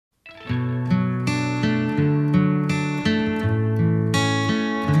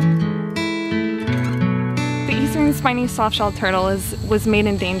Spiny Softshell Turtle was made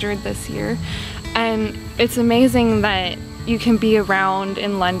endangered this year, and it's amazing that you can be around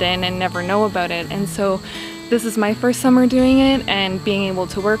in London and never know about it. And so this is my first summer doing it, and being able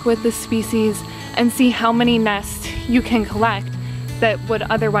to work with this species and see how many nests you can collect that would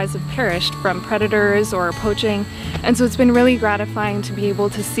otherwise have perished from predators or poaching. And so it's been really gratifying to be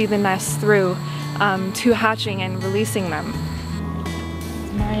able to see the nests through to hatching and releasing them.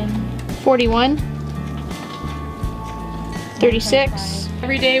 41, 36.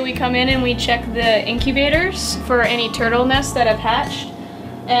 Every day we come in and we check the incubators for any turtle nests that have hatched.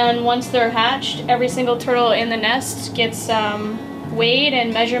 And once they're hatched, every single turtle in the nest gets weighed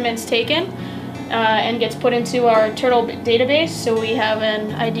and measurements taken and gets put into our turtle database, so we have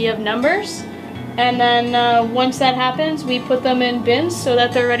an idea of numbers. And then once that happens, we put them in bins so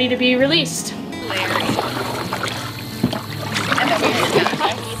that they're ready to be released.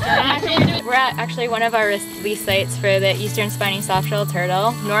 We're at actually one of our release sites for the eastern spiny softshell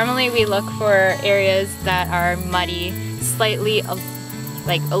turtle. Normally we look for areas that are muddy, slightly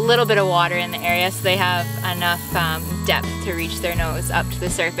like a little bit of water in the area, so they have enough depth to reach their nose up to the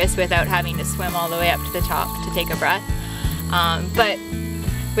surface without having to swim all the way up to the top to take a breath. But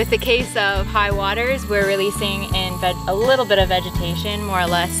with the case of high waters, we're releasing in a little bit of vegetation, more or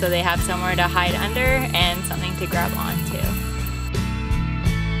less, so they have somewhere to hide under and something to grab onto.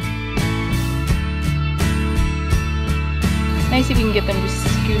 Nice if you can get them just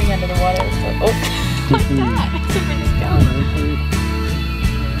scooting under the water. So, oh, like that. That's where they go.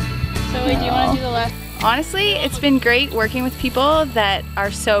 So, do you want to do the last? Honestly, it's been great working with people that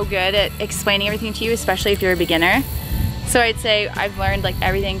are so good at explaining everything to you, especially if you're a beginner. So I'd say I've learned like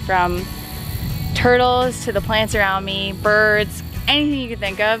everything from turtles to the plants around me, birds, anything you could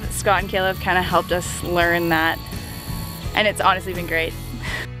think of. Scott and Caleb kind of helped us learn that, and it's honestly been great.